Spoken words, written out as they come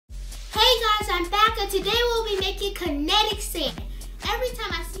So today we'll be making kinetic sand. Every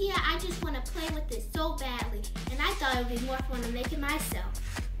time I see it, I just want to play with it so badly, and I thought it would be more fun to make it myself.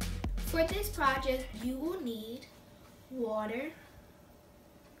 For this project, you will need water,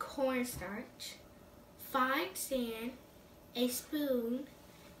 cornstarch, fine sand, a spoon,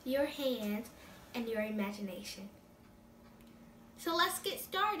 your hands, and your imagination. So let's get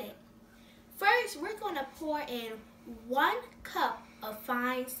started. First, we're going to pour in 1 cup of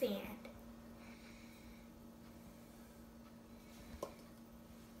fine sand.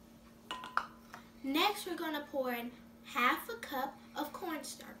 Next, we're going to pour in half a cup of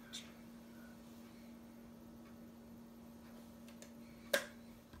cornstarch.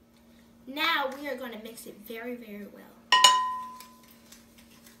 Now we are going to mix it very, very well.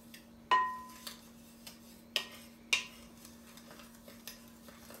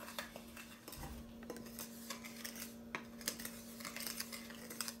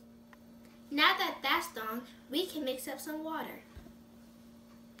 Now that that's done, we can mix up some water.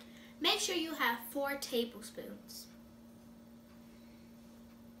 Make sure you have 4 tablespoons.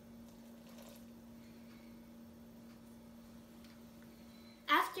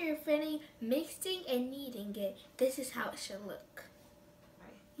 After you're finished mixing and kneading it, this is how it should look.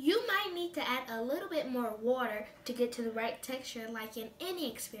 You might need to add a little bit more water to get to the right texture, like in any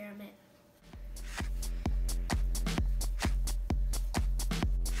experiment.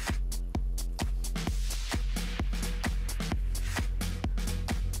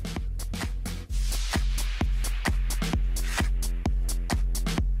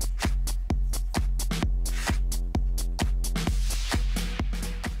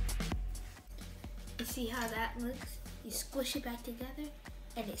 See how that looks? You squish it back together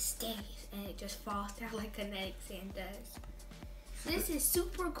and it stays and it just falls down like kinetic sand does. This is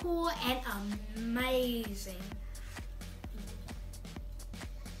super cool and amazing.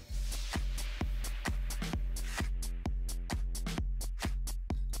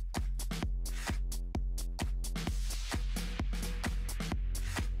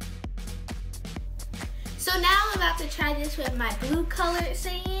 So now I'm about to try this with my blue colored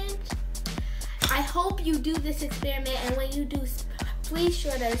sand. I hope you do this experiment, and when you do, please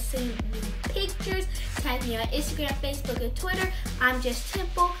sure to send me pictures. Tag me on Instagram, Facebook, and Twitter. I'm just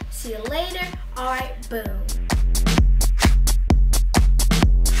Temple. See you later. Alright, boom.